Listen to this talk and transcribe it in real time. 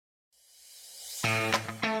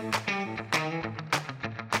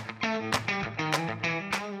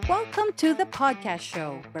to the podcast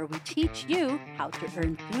show where we teach you how to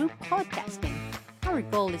earn through podcasting. Our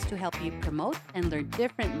goal is to help you promote and learn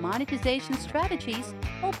different monetization strategies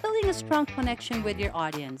while building a strong connection with your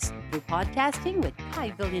audience through podcasting with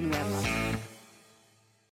Kai Villanueva.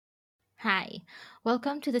 Hi,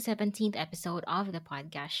 welcome to the 17th episode of the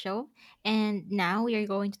podcast show. And now we are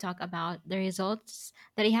going to talk about the results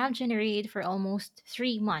that I have generated for almost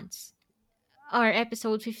 3 months. Our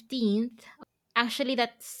episode 15th, actually,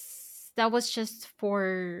 that was just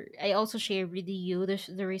for, I also shared with you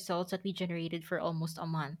the results that we generated for almost a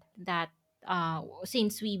month that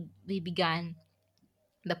since we began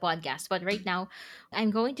the podcast. But right now,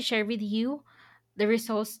 I'm going to share with you the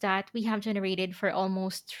results that we have generated for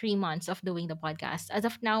almost 3 months of doing the podcast. As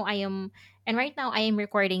of now, and right now I am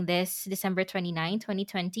recording this December 29,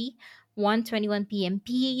 2020, 1:21 p.m.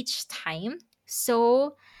 PH time.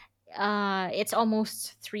 So it's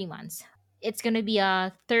almost 3 months. It's gonna be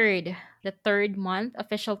the third month,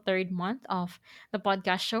 official third month of the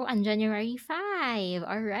podcast show on January 5.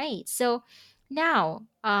 All right. So now,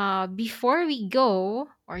 before we go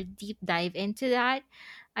or deep dive into that,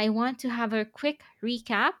 I want to have a quick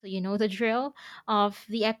recap. You know the drill of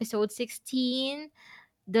the episode 16.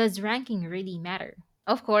 Does ranking really matter?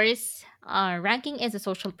 Of course, ranking is a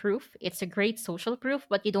social proof. It's a great social proof,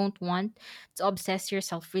 but you don't want to obsess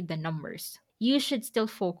yourself with the numbers. You should still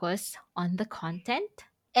focus on the content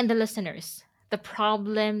and the listeners, the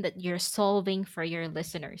problem that you're solving for your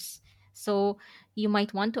listeners. So you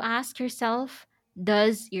might want to ask yourself,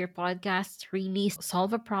 does your podcast really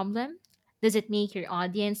solve a problem? Does it make your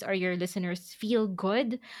audience or your listeners feel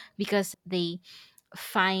good because they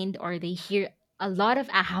find or they hear a lot of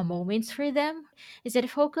aha moments for them? Is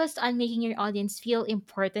it focused on making your audience feel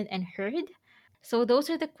important and heard? So, those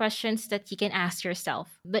are the questions that you can ask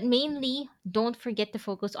yourself. But mainly, don't forget to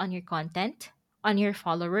focus on your content, on your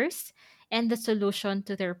followers, and the solution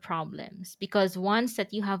to their problems. Because once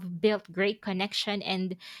that you have built great connection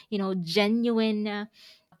and, genuine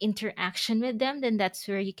interaction with them, then that's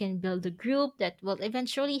where you can build a group that will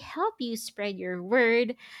eventually help you spread your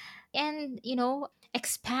word and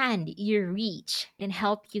expand your reach and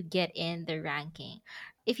help you get in the ranking.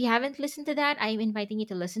 If you haven't listened to that, I'm inviting you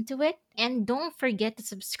to listen to it, and don't forget to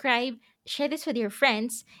subscribe, share this with your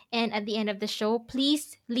friends, and at the end of the show,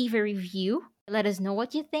 please leave a review. Let us know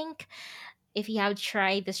what you think. If you have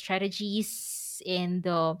tried the strategies in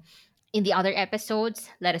the other episodes,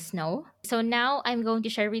 let us know. So now I'm going to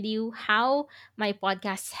share with you how my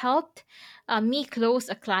podcast helped me close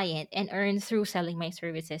a client and earn through selling my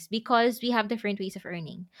services, because we have different ways of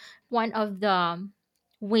earning. One of the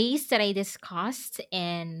ways that I discussed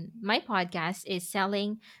in my podcast is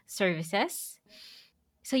selling services.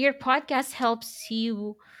 So your podcast helps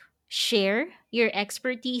you share your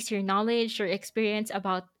expertise, your knowledge, your experience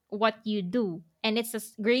about what you do. And it's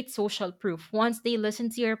a great social proof once they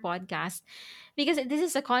listen to your podcast, because this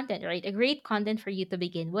is a content, right? A great content for you to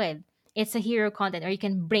begin with. It's a hero content, or you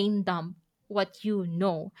can brain dump what you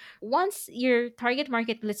know. Once your target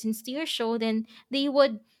market listens to your show, then they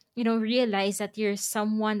would realize that you're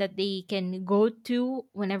someone that they can go to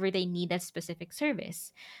whenever they need that specific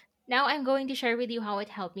service. Now I'm going to share with you how it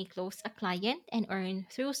helped me close a client and earn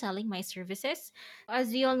through selling my services. As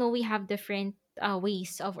we all know, we have different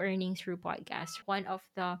ways of earning through podcasts. One of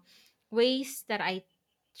the ways that I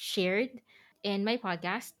shared in my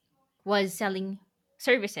podcast was selling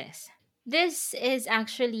services. This is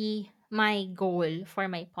actually my goal for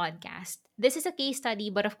my podcast. This is a case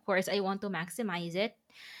study, but of course, I want to maximize it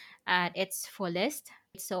at its fullest.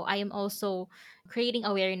 So I am also creating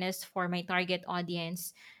awareness for my target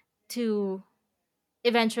audience to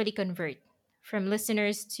eventually convert from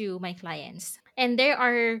listeners to my clients. And there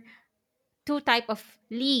are two type of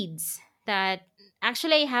leads that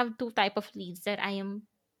actually I have two type of leads that I am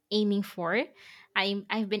aiming for.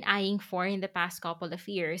 I've been eyeing for in the past couple of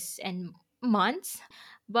years and months,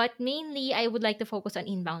 but mainly I would like to focus on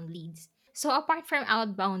inbound leads. So apart from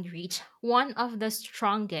outbound reach, one of the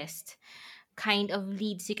strongest kind of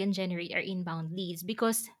leads you can generate are inbound leads,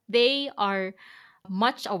 because they are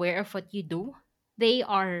much aware of what you do. They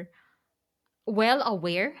are well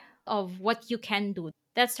aware of what you can do.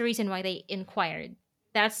 That's the reason why they inquired.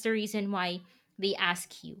 That's the reason why they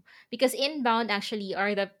ask you. Because inbound actually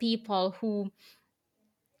are the people who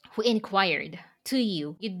inquired to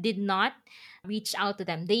you. You did not reach out to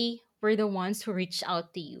them. They were the ones who reached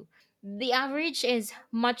out to you. The average is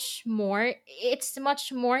it's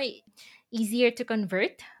much more easier to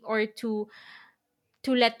convert or to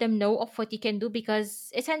let them know of what you can do,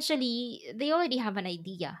 because essentially they already have an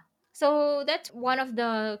idea. So that's one of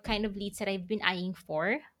the kind of leads that I've been eyeing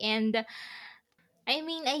for. And I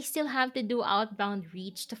mean, I still have to do outbound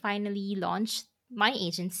reach to finally launch my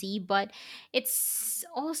agency, but it's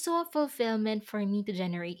also a fulfillment for me to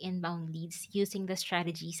generate inbound leads using the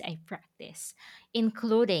strategies I practice,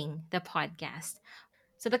 including the podcast.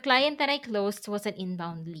 So the client that I closed was an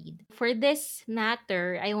inbound lead. For this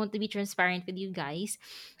matter, I want to be transparent with you guys.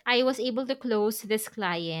 I was able to close this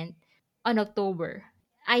client on October.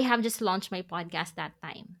 I have just launched my podcast that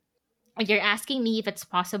time. If you're asking me if it's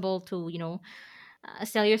possible to,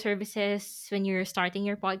 sell your services when you're starting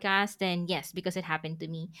your podcast, then yes, because it happened to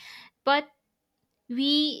me. But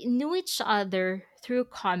we knew each other through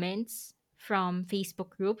comments from Facebook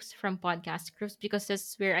groups, from podcast groups, because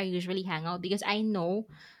that's where I usually hang out. Because I know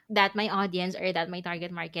that my audience or that my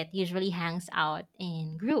target market usually hangs out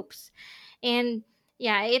in groups. And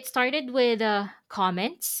yeah, it started with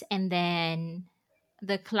comments, and then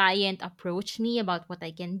the client approached me about what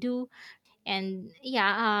I can do. And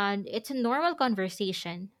yeah, it's a normal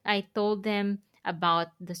conversation. I told them about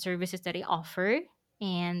the services that I offer,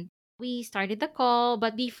 and we started the call.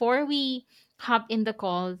 But before we hop in the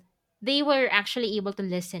call, they were actually able to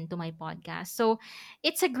listen to my podcast. So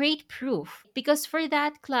it's a great proof because for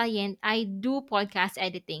that client, I do podcast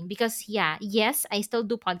editing. Because, yeah, yes, I still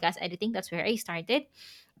do podcast editing. That's where I started.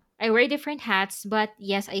 I wear different hats, but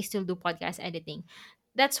yes, I still do podcast editing.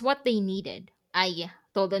 That's what they needed. I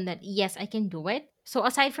told them that yes, I can do it. So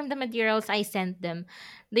aside from the materials I sent them,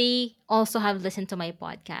 they also have listened to my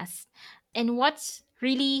podcast. And what's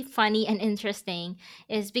really funny and interesting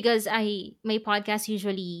is because I my podcast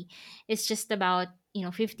usually is just about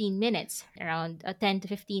 15 minutes, around 10 to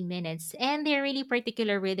 15 minutes, and they're really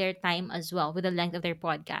particular with their time as well, with the length of their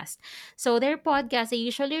podcast. So their podcast, they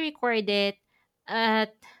usually record it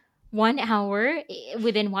at 1 hour,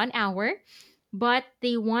 within 1 hour, but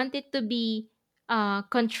they want it to be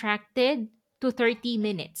contracted to 30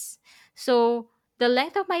 minutes. So the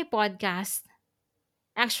length of my podcast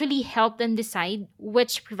actually helped them decide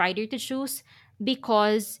which provider to choose,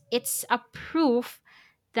 because it's a proof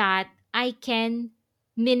that I can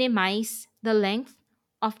minimize the length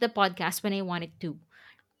of the podcast when I wanted to.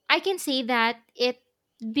 I can say that it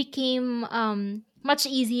became much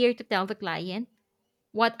easier to tell the client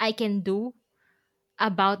what I can do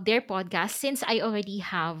about their podcast since I already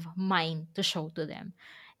have mine to show to them.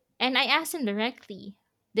 And I asked them directly,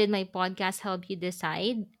 did my podcast help you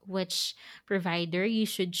decide which provider you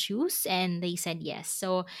should choose? And they said yes.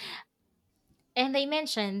 So, and they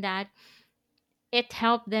mentioned that it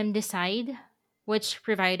helped them decide which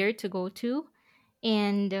provider to go to.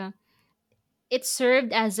 And it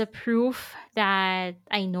served as a proof that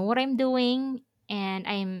I know what I'm doing and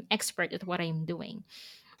I'm expert at what I'm doing.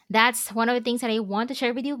 That's one of the things that I want to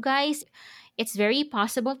share with you guys. It's very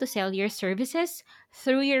possible to sell your services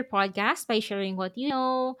through your podcast by sharing what you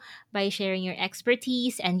know, by sharing your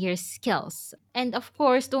expertise and your skills. And of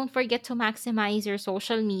course, don't forget to maximize your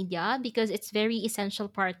social media because it's very essential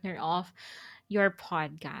partner of your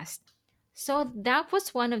podcast. So that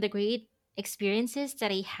was one of the great experiences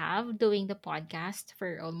that I have doing the podcast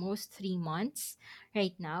for almost 3 months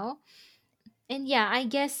right now. And yeah, I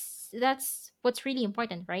guess that's what's really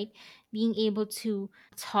important, right? Being able to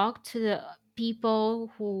talk to the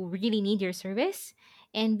people who really need your service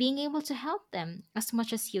and being able to help them as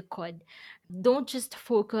much as you could. Don't just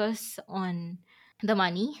focus on the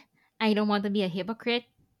money. I don't want to be a hypocrite.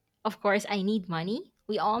 Of course, I need money.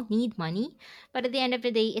 We all need money. But at the end of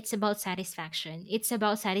the day, it's about satisfaction. It's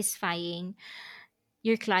about satisfying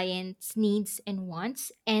your client's needs and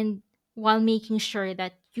wants, and while making sure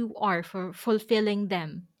that you are for fulfilling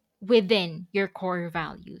them within your core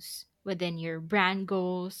values, within your brand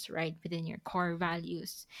goals, right, within your core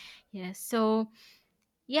values. Yeah, so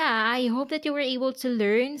yeah, I hope that you were able to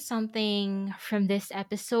learn something from this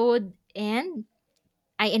episode, and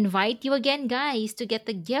I invite you again, guys, to get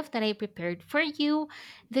the gift that I prepared for you.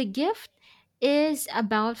 The gift is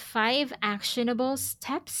about 5 actionable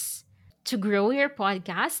steps to grow your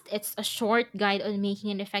podcast. It's a short guide on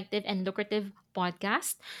making an effective and lucrative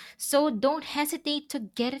podcast. So don't hesitate to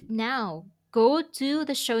get it now. Go to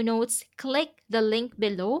the show notes, click the link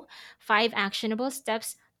below, 5 actionable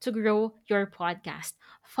steps to grow your podcast.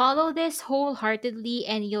 Follow this wholeheartedly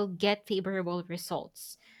and you'll get favorable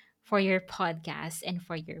results for your podcast and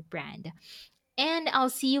for your brand. And I'll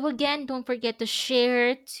see you again. Don't forget to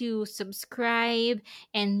share, to subscribe,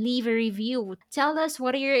 and leave a review. Tell us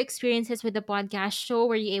what are your experiences with the podcast show.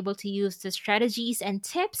 Were you able to use the strategies and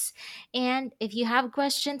tips? And if you have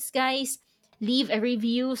questions, guys, leave a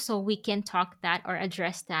review so we can talk that or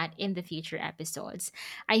address that in the future episodes.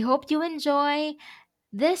 I hope you enjoy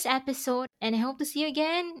this episode and I hope to see you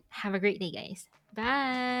again. Have a great day, guys.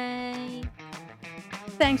 Bye.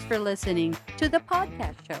 thanks for listening to the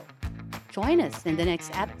podcast show. Join us in the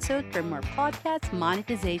next episode for more podcast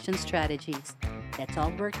monetization strategies. Let's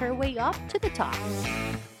all work our way up to the top.